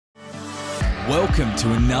Welcome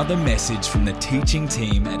to another message from the teaching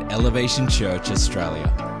team at Elevation Church Australia.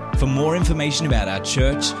 For more information about our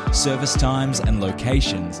church, service times and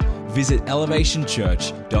locations, visit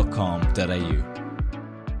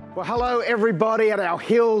elevationchurch.com.au. Well, hello everybody at our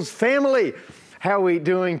Hills family. How are we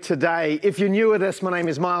doing today? If you're new with us, my name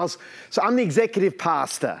is Miles. So I'm the executive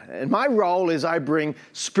pastor, and my role is I bring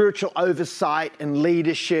spiritual oversight and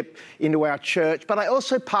leadership into our church, but I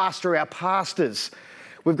also pastor our pastors.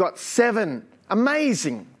 We've got 7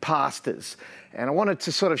 amazing pastors, and I wanted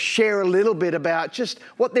to sort of share a little bit about just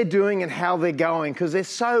what they're doing and how they're going, because they're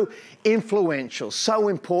so influential, so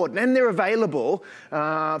important, and they're available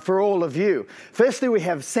for all of you. Firstly, we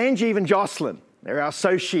have Sanjeev and Jocelyn. They're our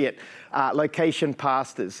associate location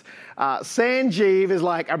pastors. Sanjeev is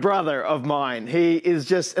like a brother of mine. He is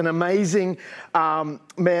just an amazing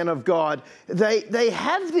man of God. They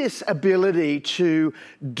have this ability to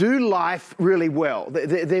do life really well.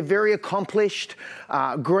 They're very accomplished,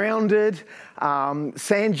 grounded.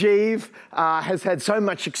 Sanjeev has had so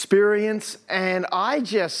much experience, and I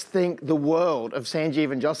just think the world of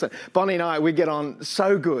Sanjeev and Jocelyn. Bonnie and I, we get on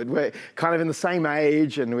so good. We're kind of in the same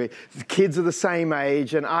age, and the kids are the same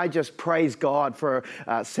age, and I just praise God for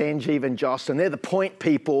Sanjeev and Jocelyn. They're the point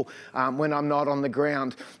people when I'm not on the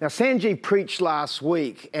ground. Now, Sanjeev preached last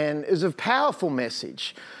week, and it was a powerful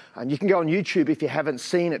message. You can go on YouTube if you haven't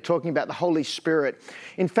seen it, talking about the Holy Spirit.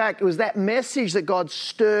 In fact, it was that message that God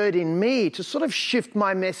stirred in me to sort of shift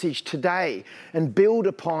my message today and build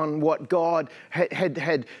upon what God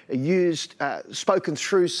had used, spoken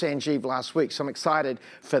through Sanjeev last week. So I'm excited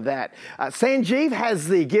for that. Sanjeev has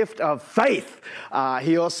the gift of faith.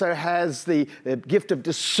 He also has the gift of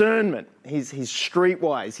discernment. He's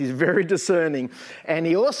streetwise. He's very discerning. And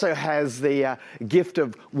he also has the gift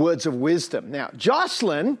of words of wisdom. Now,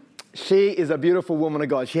 Jocelyn, she is a beautiful woman of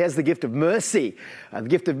God. She has the gift of mercy, the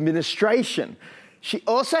gift of ministration. She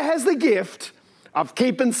also has the gift of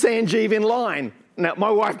keeping Sanjeev in line. Now,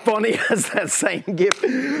 my wife Bonnie has that same gift.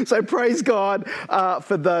 So praise God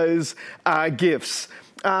for those gifts.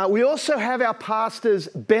 We also have our pastors,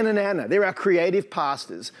 Ben and Anna. They're our creative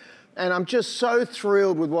pastors. And I'm just so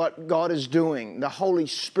thrilled with what God is doing. The Holy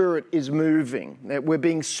Spirit is moving. That we're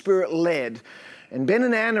being Spirit-led. And Ben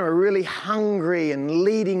and Anna are really hungry and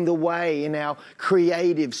leading the way in our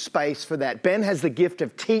creative space for that. Ben has the gift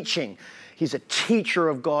of teaching. He's a teacher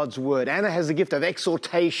of God's Word. Anna has the gift of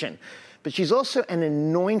exhortation. But she's also an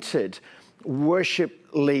anointed worship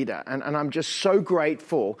leader, and I'm just so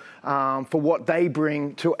grateful for what they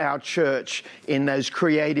bring to our church in those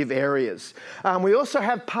creative areas. We also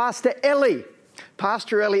have Pastor Ellie.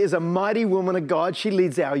 Pastor Ellie is a mighty woman of God. She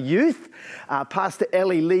leads our youth. Pastor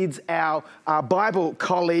Ellie leads our Bible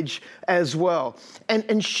college as well.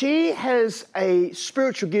 And she has a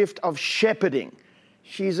spiritual gift of shepherding.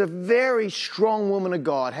 She's a very strong woman of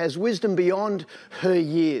God, has wisdom beyond her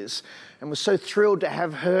years. And we're so thrilled to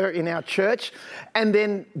have her in our church. And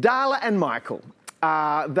then Darla and Michael,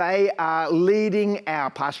 they are leading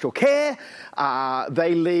our pastoral care.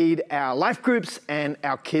 They lead our life groups and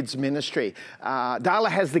our kids ministry. Darla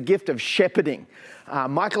has the gift of shepherding.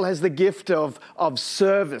 Michael has the gift of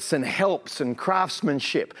service and helps and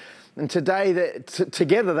craftsmanship. And today,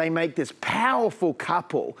 together, they make this powerful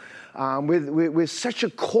couple with such a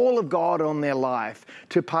call of God on their life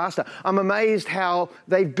to pastor. I'm amazed how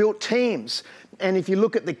they've built teams. And if you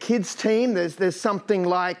look at the kids team, there's something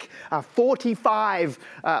like 45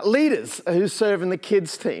 leaders who serve in the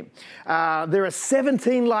kids team. There are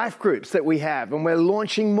 17 life groups that we have, and we're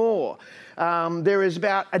launching more. There is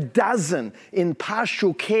about a dozen in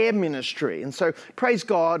pastoral care ministry. And so praise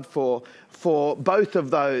God for both of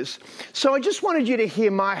those. So I just wanted you to hear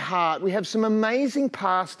my heart. We have some amazing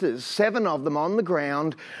pastors, 7 of them on the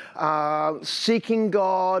ground, seeking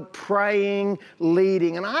God, praying,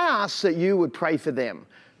 leading. And I ask that you would pray for them,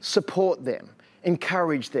 support them,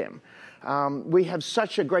 encourage them. We have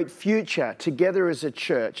such a great future together as a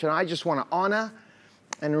church. And I just want to honor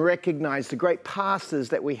and recognize the great pastors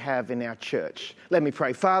that we have in our church. Let me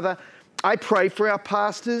pray. Father, I pray for our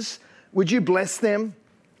pastors. Would you bless them?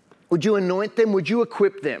 Would you anoint them? Would you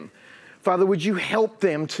equip them? Father, would you help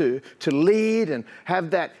them to lead and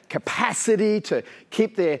have that capacity to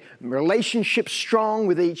keep their relationships strong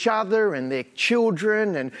with each other and their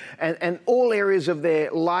children and all areas of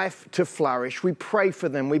their life to flourish. We pray for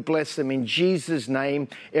them. We bless them in Jesus' name.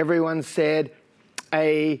 Everyone said,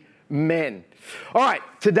 amen. All right,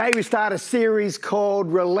 today we start a series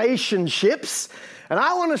called Relationships. And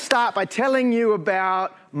I want to start by telling you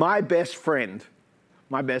about my best friend.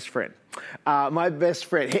 My best friend. My best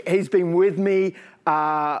friend. He's been with me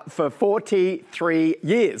for 43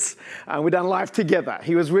 years. We've done life together.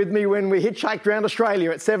 He was with me when we hitchhiked around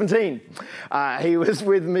Australia at 17. He was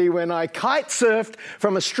with me when I kite surfed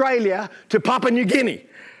from Australia to Papua New Guinea.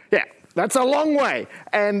 Yeah, that's a long way.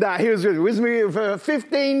 And he was with me for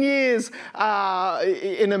 15 years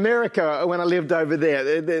in America when I lived over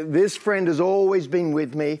there. This friend has always been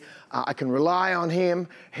with me. I can rely on him.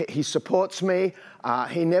 He supports me.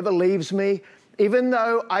 He never leaves me. Even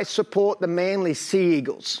though I support the Manly Sea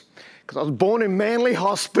Eagles, because I was born in Manly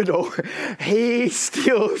Hospital, he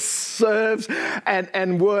still serves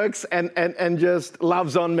and works and just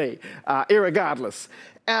loves on me, irregardless.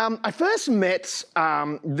 I first met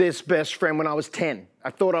this best friend when I was 10. I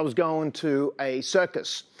thought I was going to a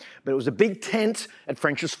circus, but it was a big tent at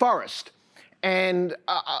French's Forest. And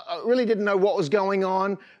I really didn't know what was going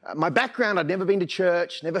on. My background, I'd never been to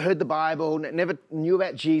church, never heard the Bible, never knew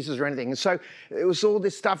about Jesus or anything. And so it was all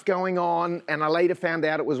this stuff going on, and I later found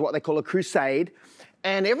out it was what they call a crusade.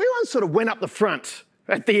 And everyone sort of went up the front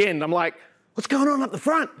at the end. I'm like, what's going on up the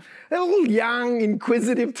front? They're a little young,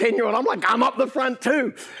 inquisitive 10-year-old. I'm like, I'm up the front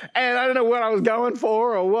too. And I don't know what I was going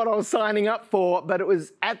for or what I was signing up for, but it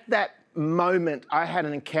was at that moment I had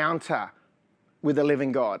an encounter with the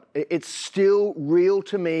living God. It's still real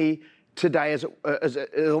to me today, as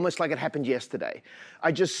almost like it happened yesterday.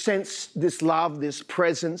 I just sensed this love, this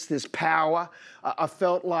presence, this power. I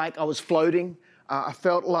felt like I was floating. I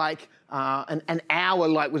felt like an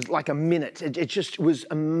hour was like a minute. It just was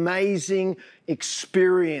amazing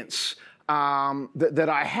experience that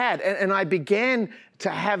I had. And I began to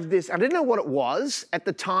have this, I didn't know what it was at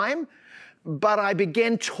the time, but I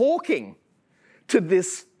began talking to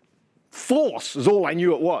this force is all I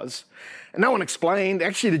knew it was. And no one explained.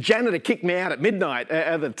 Actually, the janitor kicked me out at midnight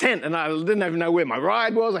at the tent, and I didn't even know where my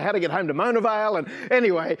ride was. I had to get home to Mona Vale. And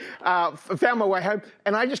anyway, found my way home,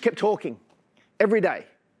 and I just kept talking every day.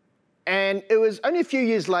 And it was only a few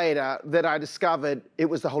years later that I discovered it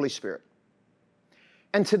was the Holy Spirit.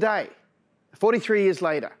 And today, 43 years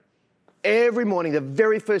later, every morning, the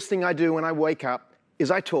very first thing I do when I wake up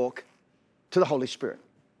is I talk to the Holy Spirit.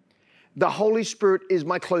 The Holy Spirit is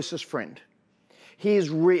my closest friend. He is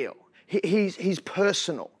real. He's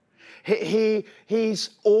personal. He's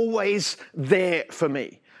always there for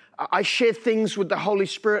me. I share things with the Holy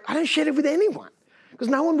Spirit. I don't share it with anyone because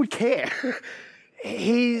no one would care.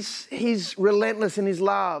 He's relentless in his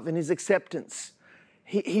love and his acceptance.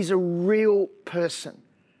 He's a real person.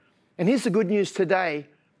 And here's the good news today.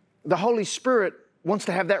 The Holy Spirit wants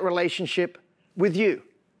to have that relationship with you.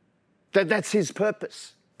 That's his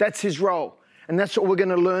purpose. That's his role. And that's what we're going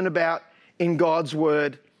to learn about in God's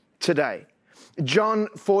word today. John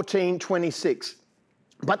 14:26.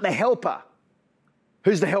 But the helper,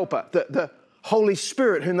 who's the helper? The Holy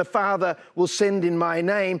Spirit, whom the Father will send in my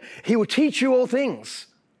name, he will teach you all things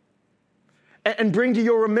and bring to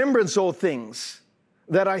your remembrance all things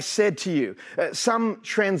that I said to you. Some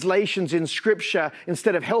translations in Scripture,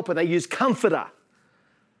 instead of helper, they use comforter.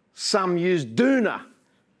 Some use doona.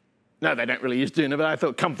 No, they don't really use doona, but I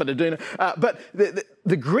thought comforter, doona. But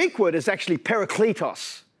the Greek word is actually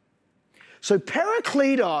parakletos. So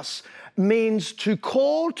parakletos means to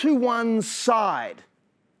call to one's side.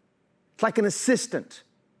 It's like an assistant.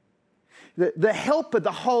 The helper,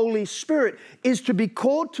 the Holy Spirit, is to be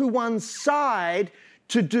called to one's side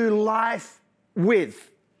to do life with.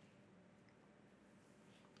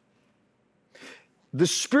 The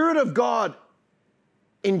Spirit of God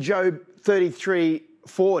in Job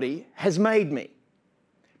 33:40 has made me.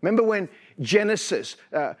 Remember when Genesis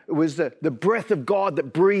was the breath of God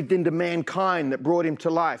that breathed into mankind that brought him to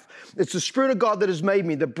life. It's the Spirit of God that has made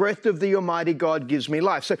me. The breath of the Almighty God gives me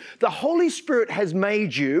life. So the Holy Spirit has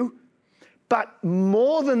made you, but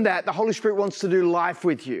more than that, the Holy Spirit wants to do life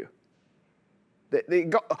with you.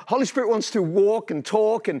 The Holy Spirit wants to walk and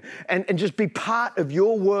talk and just be part of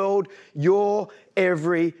your world, your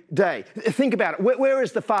every day. Think about it. Where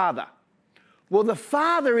is the Father? Well, the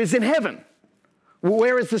Father is in heaven.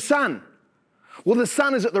 Where is the Son? Well, the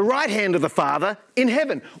Son is at the right hand of the Father in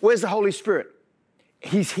heaven. Where's the Holy Spirit?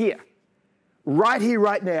 He's here. Right here,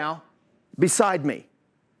 right now, beside me.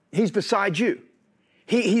 He's beside you.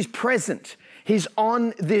 He's present. He's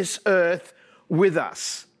on this earth with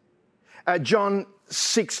us. John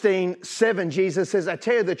 16:7, Jesus says, I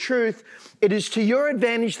tell you the truth, it is to your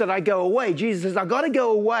advantage that I go away. Jesus says, I've got to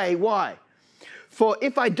go away. Why? For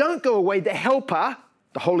if I don't go away, the helper,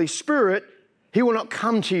 the Holy Spirit, he will not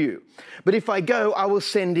come to you. But if I go, I will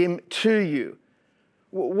send him to you.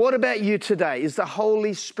 What about you today? Is the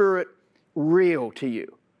Holy Spirit real to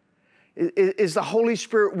you? Is the Holy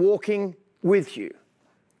Spirit walking with you?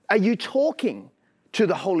 Are you talking to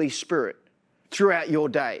the Holy Spirit throughout your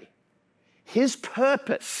day? His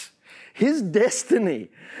purpose, his destiny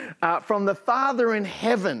from the Father in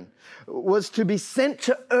heaven was to be sent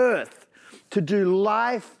to earth to do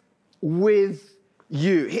life with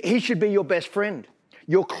you. He should be your best friend,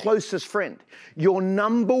 your closest friend, your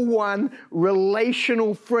number one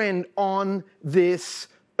relational friend on this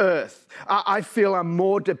earth. I feel I'm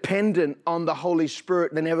more dependent on the Holy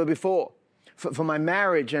Spirit than ever before. For my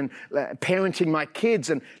marriage and parenting my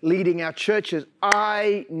kids and leading our churches,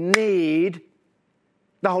 I need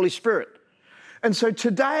the Holy Spirit. And so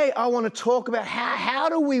today I want to talk about how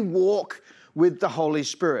do we walk with the Holy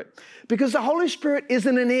Spirit? Because the Holy Spirit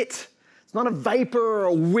isn't an it. It's not a vapor or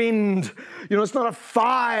a wind. It's not a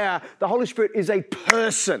fire. The Holy Spirit is a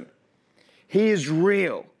person. He is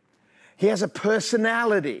real. He has a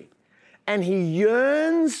personality. And he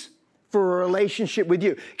yearns for a relationship with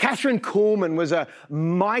you. Kathryn Kuhlman was a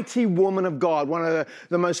mighty woman of God, one of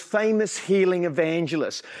the most famous healing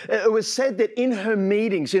evangelists. It was said that in her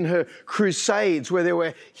meetings, in her crusades where there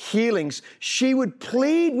were healings, she would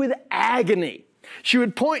plead with agony. She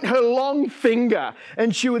would point her long finger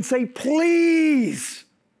and she would say, please,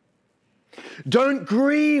 don't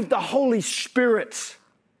grieve the Holy Spirit.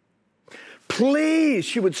 Please,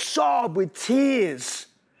 she would sob with tears.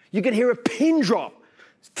 You could hear a pin drop.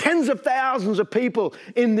 Tens of thousands of people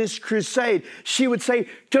in this crusade. She would say,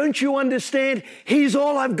 don't you understand? He's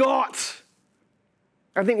all I've got.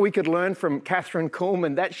 I think we could learn from Kathryn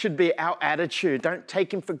Kuhlman. That should be our attitude. Don't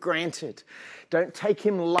take him for granted. Don't take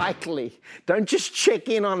him lightly. Don't just check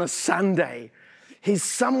in on a Sunday. He's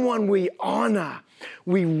someone we honor,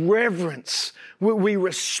 we reverence, we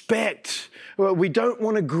respect. We don't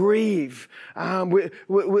want to grieve.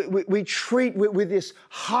 We treat with this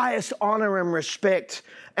highest honor and respect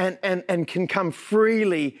and can come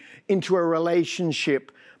freely into a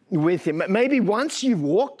relationship with him. Maybe once you've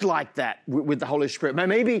walked like that with the Holy Spirit.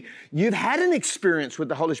 Maybe you've had an experience with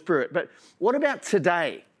the Holy Spirit. But what about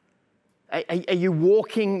today? Are you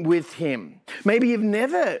walking with him? Maybe you've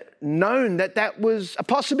never known that was a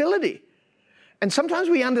possibility. And sometimes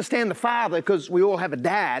we understand the Father because we all have a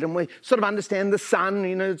dad, and we sort of understand the Son,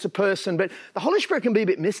 it's a person. But the Holy Spirit can be a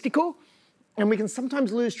bit mystical, and we can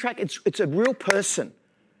sometimes lose track. It's a real person.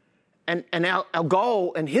 And our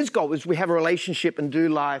goal, and his goal, is we have a relationship and do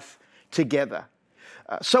life together.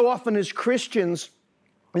 So often as Christians,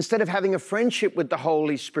 instead of having a friendship with the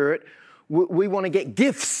Holy Spirit, we want to get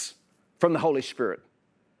gifts from the Holy Spirit.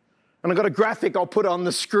 And I've got a graphic I'll put on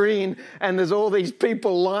the screen, and there's all these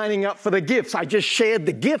people lining up for the gifts. I just shared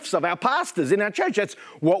the gifts of our pastors in our church. That's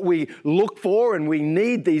what we look for, and we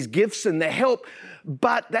need these gifts and their help.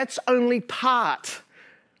 But that's only part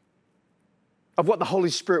of what the Holy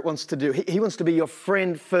Spirit wants to do. He wants to be your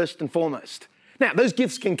friend first and foremost. Now, those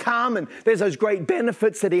gifts can come, and there's those great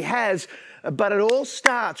benefits that he has, but it all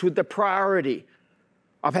starts with the priority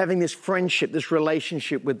of having this friendship, this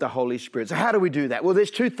relationship with the Holy Spirit. So how do we do that? Well,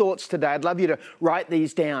 there's two thoughts today. I'd love you to write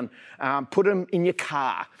these down. Put them in your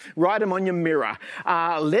car. Write them on your mirror.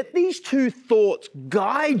 Let these two thoughts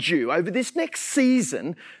guide you over this next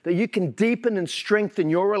season that you can deepen and strengthen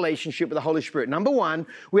your relationship with the Holy Spirit. Number one,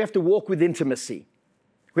 we have to walk with intimacy.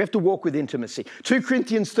 We have to walk with intimacy. 2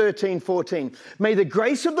 Corinthians 13:14. May the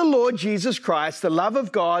grace of the Lord Jesus Christ, the love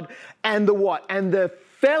of God, and the what? And the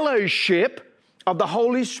fellowship of the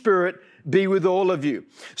Holy Spirit be with all of you.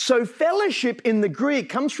 So fellowship in the Greek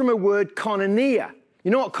comes from a word koinonia. You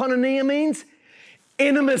know what koinonia means?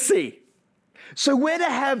 Intimacy. So we're to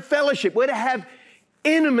have fellowship. We're to have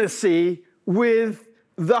intimacy with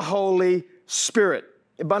the Holy Spirit.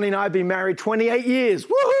 Bunny and I have been married 28 years.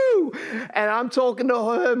 Woohoo! And I'm talking to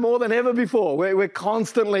her more than ever before. We're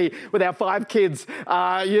constantly, with our 5 kids,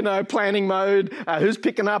 planning mode. Who's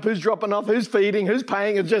picking up, who's dropping off, who's feeding, who's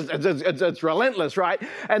paying. It's relentless, right?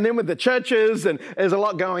 And then with the churches, and there's a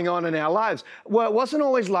lot going on in our lives. Well, it wasn't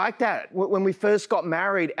always like that. When we first got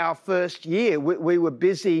married, our first year, we were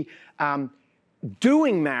busy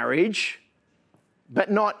doing marriage,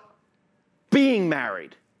 but not being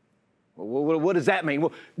married. Well, what does that mean?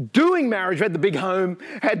 Well, doing marriage, we had the big home,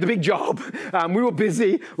 had the big job. We were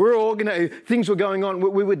busy. We were organized. Things were going on.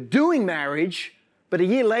 We were doing marriage, but a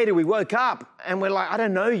year later we woke up and we're like, I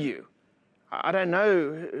don't know you. I don't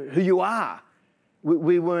know who you are.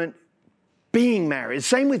 We weren't being married.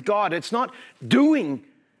 Same with God. It's not doing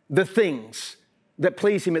the things that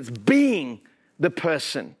please him. It's being the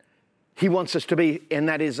person he wants us to be, and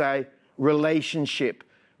that is a relationship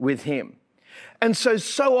with him. And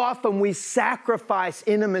so often we sacrifice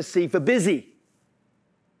intimacy for busy.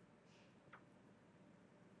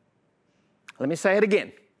 Let me say it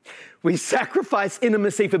again. We sacrifice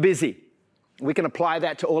intimacy for busy. We can apply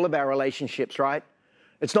that to all of our relationships, right?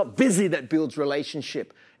 It's not busy that builds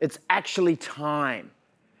relationship. It's actually time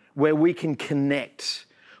where we can connect,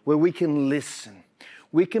 where we can listen,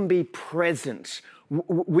 we can be present,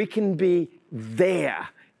 we can be there,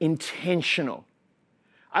 intentional.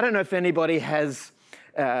 I don't know if anybody has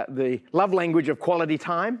the love language of quality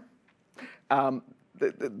time.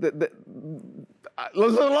 There's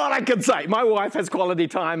a lot I could say. My wife has quality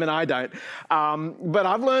time and I don't. But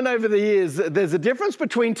I've learned over the years that there's a difference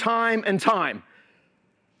between time and time.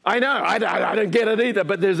 I know, I don't get it either,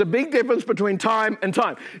 but there's a big difference between time and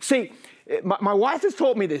time. See, my wife has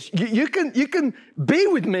taught me this. You can be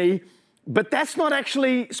with me, but that's not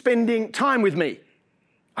actually spending time with me.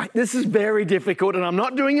 This is very difficult, and I'm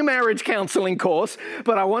not doing a marriage counseling course,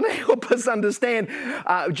 but I want to help us understand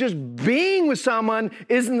just being with someone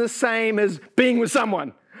isn't the same as being with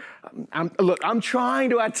someone. I'm trying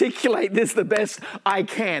to articulate this the best I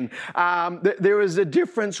can. There is a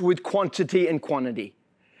difference with quantity and quantity.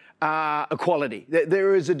 Equality.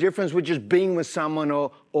 There is a difference with just being with someone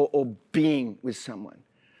or being with someone.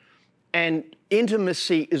 And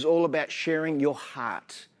intimacy is all about sharing your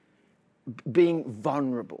heart, being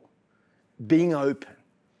vulnerable, being open,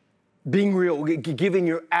 being real, giving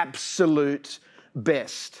your absolute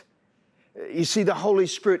best. You see, the Holy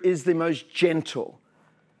Spirit is the most gentle,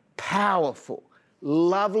 powerful,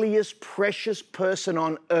 loveliest, precious person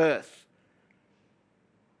on earth.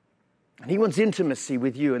 And he wants intimacy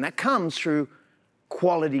with you, and that comes through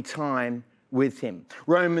quality time with him.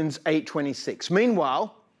 Romans 8:26.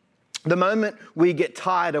 Meanwhile, the moment we get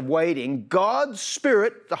tired of waiting, God's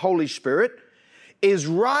Spirit, the Holy Spirit, is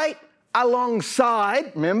right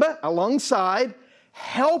alongside, remember, alongside,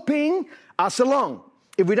 helping us along.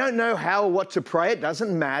 If we don't know how or what to pray, it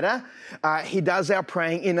doesn't matter. He does our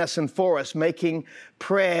praying in us and for us, making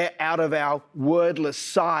prayer out of our wordless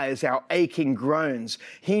sighs, our aching groans.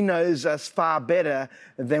 He knows us far better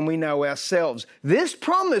than we know ourselves. This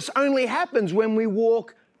promise only happens when we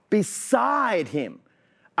walk beside him,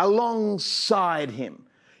 alongside him,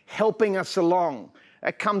 helping us along.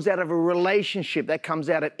 That comes out of a relationship. That comes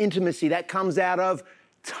out of intimacy. That comes out of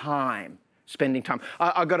time. Spending time.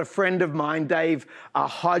 I got a friend of mine, Dave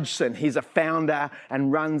Hodgson. He's a founder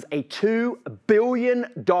and runs a $2 billion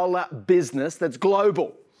business that's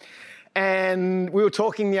global. And we were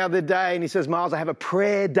talking the other day and he says, Miles, I have a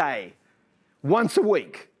prayer day once a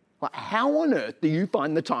week. Like, how on earth do you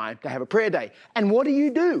find the time to have a prayer day? And what do you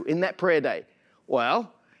do in that prayer day?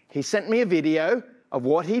 Well, he sent me a video of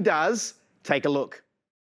what he does. Take a look.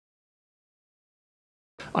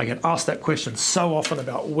 I get asked that question so often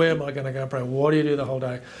about where am I going to go and pray? What do you do the whole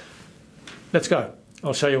day? Let's go.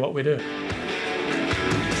 I'll show you what we do.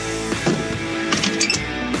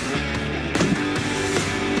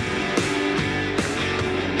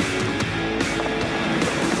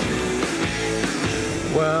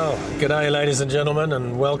 Well, g'day ladies and gentlemen,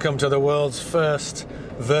 and welcome to the world's first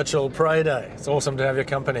virtual pray day. It's awesome to have your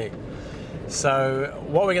company. So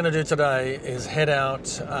what we're going to do today is head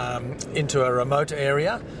out into a remote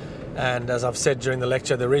area, and as I've said during the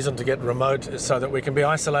lecture, the reason to get remote is so that we can be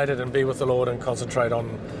isolated and be with the Lord and concentrate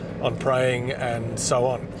on praying and so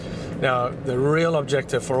on. Now, the real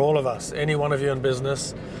objective for all of us, any one of you in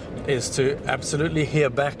business, is to absolutely hear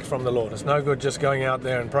back from the Lord. It's no good just going out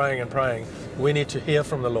there and praying. We need to hear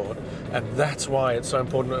from the Lord, and that's why it's so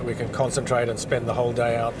important that we can concentrate and spend the whole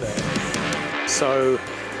day out there. So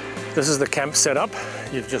this is the camp setup.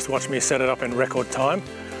 You've just watched me set it up in record time,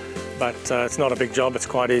 but it's not a big job. It's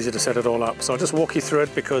quite easy to set it all up. So I'll just walk you through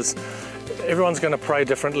it because everyone's going to pray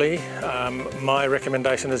differently. My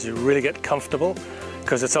recommendation is you really get comfortable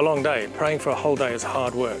because it's a long day. Praying for a whole day is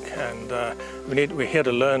hard work, and we're here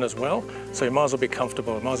to learn as well. So you might as well be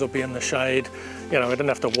comfortable. You might as well be in the shade. You know, we didn't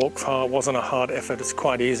have to walk far. It wasn't a hard effort. It's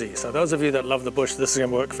quite easy. So those of you that love the bush, this is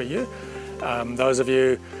going to work for you. Those of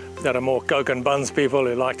you that are more coke and buns people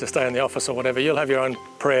who like to stay in the office or whatever, you'll have your own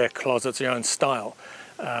prayer closets, your own style.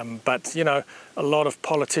 But, you know, a lot of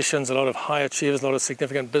politicians, a lot of high achievers, a lot of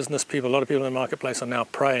significant business people, a lot of people in the marketplace are now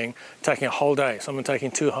praying, taking a whole day. Some are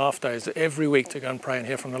taking 2 half days every week to go and pray and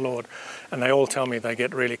hear from the Lord. And they all tell me they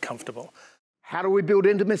get really comfortable. How do we build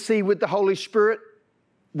intimacy with the Holy Spirit?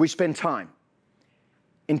 We spend time.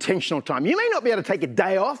 Intentional time. You may not be able to take a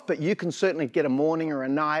day off, but you can certainly get a morning or a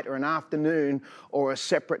night or an afternoon or a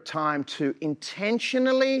separate time to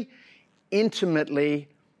intentionally, intimately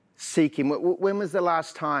seek Him. When was the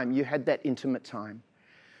last time you had that intimate time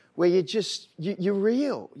where you're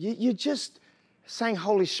real? You're just saying,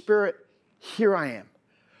 Holy Spirit, here I am.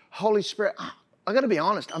 Holy Spirit, I got to be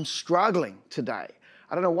honest, I'm struggling today.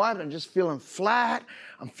 I don't know why, but I'm just feeling flat.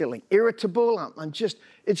 I'm feeling irritable.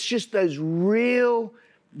 It's just those real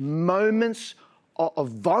moments of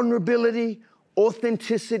vulnerability,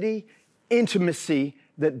 authenticity, intimacy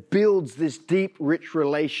that builds this deep, rich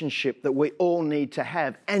relationship that we all need to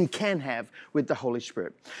have and can have with the Holy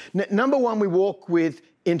Spirit. Number one, we walk with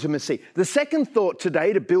intimacy. The second thought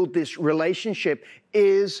today to build this relationship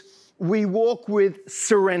is we walk with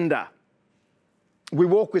surrender. We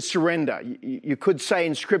walk with surrender. You could say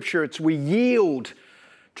in Scripture it's we yield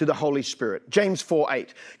to the Holy Spirit. James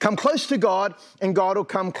 4:8. Come close to God and God will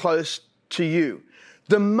come close to you.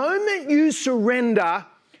 The moment you surrender,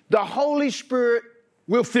 the Holy Spirit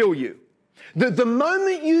will fill you. The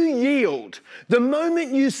moment you yield, the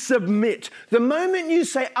moment you submit, the moment you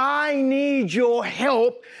say, I need your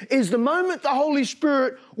help, is the moment the Holy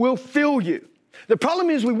Spirit will fill you. The problem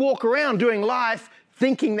is we walk around doing life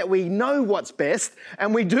thinking that we know what's best,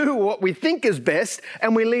 and we do what we think is best,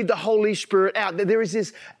 and we leave the Holy Spirit out. There is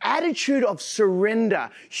this attitude of surrender,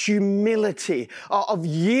 humility, of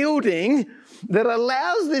yielding that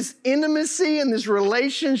allows this intimacy and this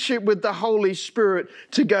relationship with the Holy Spirit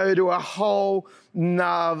to go to a whole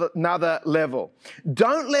another level.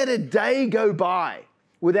 Don't let a day go by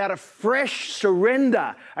without a fresh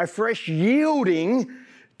surrender, a fresh yielding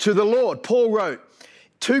to the Lord. Paul wrote,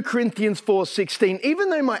 2 Corinthians 4:16,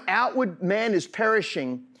 even though my outward man is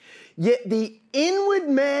perishing, yet the inward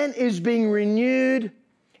man is being renewed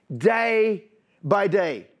day by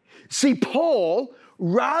day. See, Paul,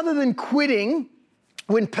 rather than quitting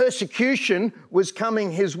when persecution was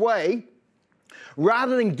coming his way,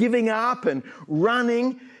 rather than giving up and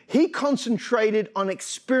running, he concentrated on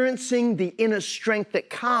experiencing the inner strength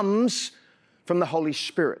that comes from the Holy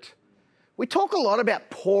Spirit. We talk a lot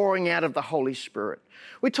about pouring out of the Holy Spirit.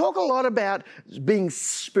 We talk a lot about being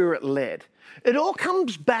Spirit-led. It all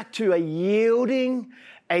comes back to a yielding,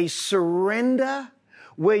 a surrender,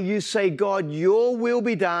 where you say, God, your will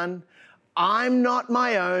be done. I'm not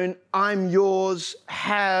my own. I'm yours.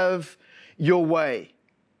 Have your way.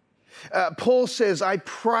 Paul says, I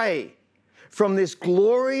pray from this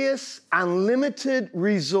glorious, unlimited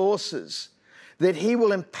resources that he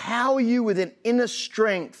will empower you with an inner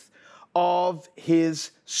strength of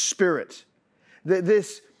his Spirit.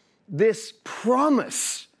 This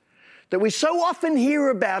promise that we so often hear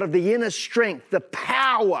about of the inner strength, the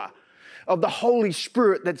power of the Holy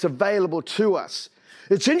Spirit that's available to us.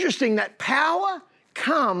 It's interesting that power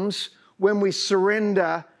comes when we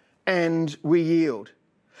surrender and we yield.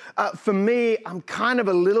 For me, I'm kind of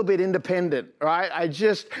a little bit independent, right? I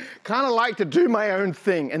just kind of like to do my own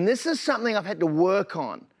thing. And this is something I've had to work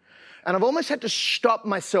on. And I've almost had to stop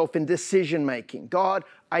myself in decision making. God,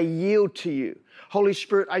 I yield to you. Holy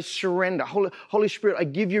Spirit, I surrender. Holy Spirit, I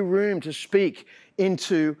give you room to speak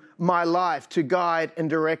into my life, to guide and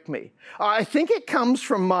direct me. I think it comes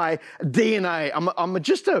from my DNA. I'm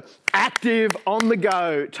just an active,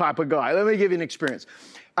 on-the-go type of guy. Let me give you an experience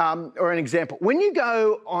or an example. When you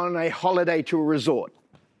go on a holiday to a resort,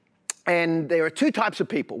 and there are two types of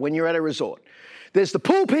people when you're at a resort. There's the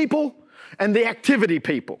pool people and the activity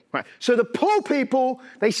people. Right? So the pool people,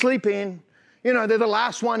 they sleep in. You know, they're the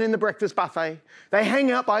last one in the breakfast buffet. They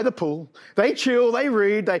hang out by the pool. They chill, they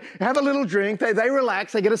read, they have a little drink, they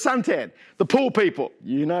relax, they get a suntan. The pool people,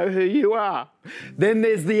 you know who you are. Then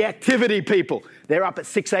there's the activity people. They're up at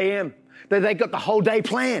 6 a.m. They got the whole day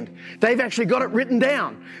planned. They've actually got it written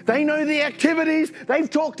down. They know the activities. They've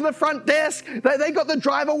talked to the front desk. They got the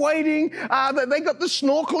driver waiting. They got the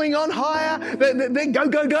snorkeling on hire. They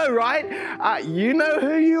go, right? You know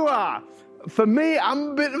who you are. For me,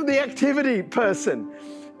 I'm a bit of the activity person.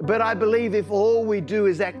 But I believe if all we do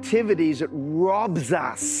is activities, it robs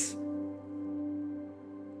us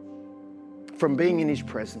from being in His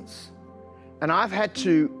presence. And I've had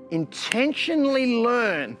to intentionally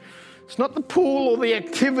learn it's not the pool or the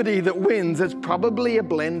activity that wins. It's probably a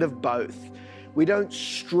blend of both. We don't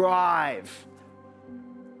strive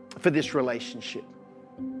for this relationship.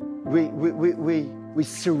 We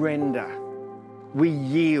surrender. We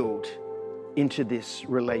yield into this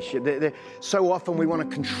relationship. So often we want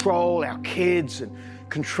to control our kids and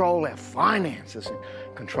control our finances and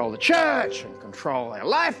control the church and control our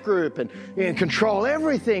life group and control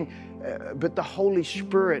everything. But the Holy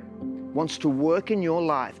Spirit wants to work in your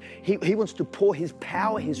life. He wants to pour His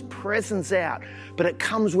power, His presence out. But it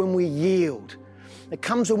comes when we yield. It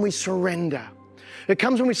comes when we surrender. It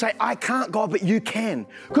comes when we say, I can't, God, but you can.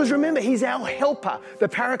 Because remember, He's our helper, the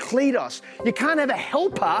Parakletos. You can't have a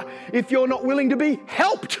helper if you're not willing to be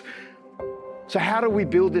helped. So how do we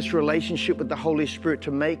build this relationship with the Holy Spirit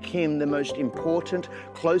to make Him the most important,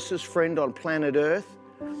 closest friend on planet Earth?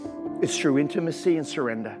 It's through intimacy and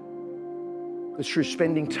surrender. It's through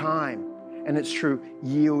spending time, and it's through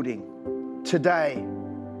yielding. Today,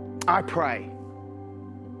 I pray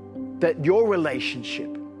that your relationship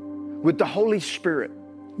with the Holy Spirit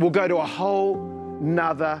will go to a whole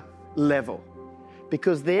nother level,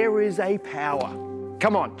 because there is a power.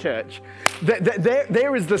 Come on, church.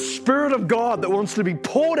 There is the Spirit of God that wants to be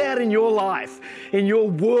poured out in your life, in your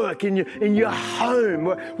work, in your home,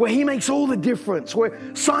 where He makes all the difference,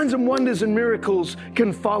 where signs and wonders and miracles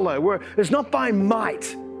can follow, where it's not by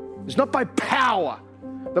might, it's not by power.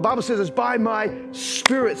 The Bible says it's by my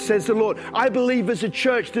Spirit, says the Lord. I believe as a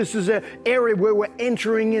church, this is an area where we're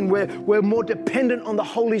entering in, where we're more dependent on the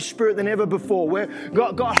Holy Spirit than ever before. Where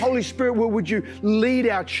God, Holy Spirit, where would you lead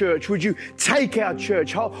our church? Would you take our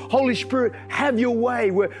church? Holy Spirit, have your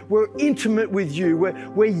way. We're intimate with you.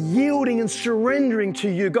 We're yielding and surrendering to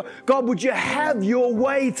you. God, would you have your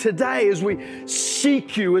way today as we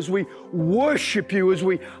seek you, as we worship you, as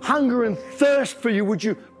we hunger and thirst for you? Would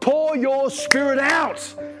you pour your Spirit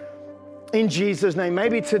out in Jesus' name?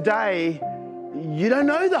 Maybe today you don't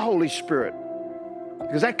know the Holy Spirit,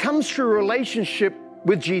 because that comes through a relationship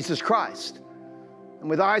with Jesus Christ. And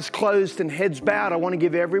with eyes closed and heads bowed, I want to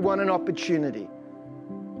give everyone an opportunity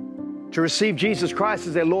to receive Jesus Christ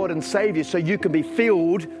as their Lord and Savior, so you can be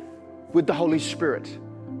filled with the Holy Spirit.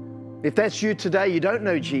 If that's you today, you don't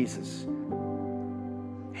know Jesus.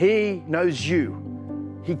 He knows you.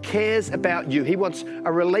 He cares about you. He wants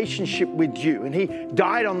a relationship with you. And He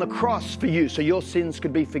died on the cross for you so your sins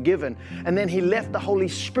could be forgiven. And then He left the Holy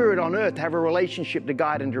Spirit on earth to have a relationship to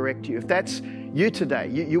guide and direct you. If that's you today,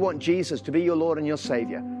 you want Jesus to be your Lord and your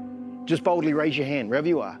Savior, just boldly raise your hand wherever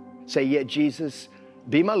you are. Say, yeah, Jesus,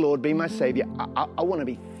 be my Lord, be my Savior. I want to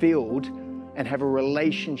be filled and have a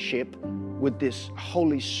relationship with this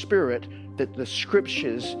Holy Spirit that the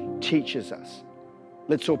Scriptures teaches us.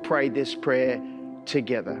 Let's all pray this prayer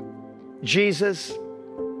together. Jesus,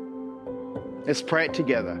 let's pray it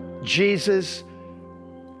together. Jesus,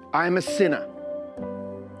 I am a sinner.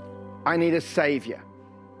 I need a Savior.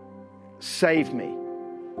 Save me.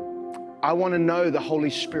 I want to know the Holy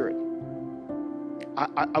Spirit.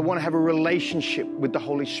 I want to have a relationship with the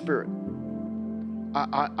Holy Spirit.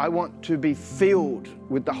 I want to be filled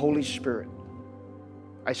with the Holy Spirit.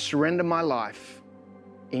 I surrender my life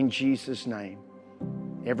in Jesus' name.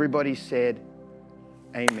 Everybody said,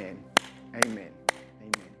 Amen. Amen.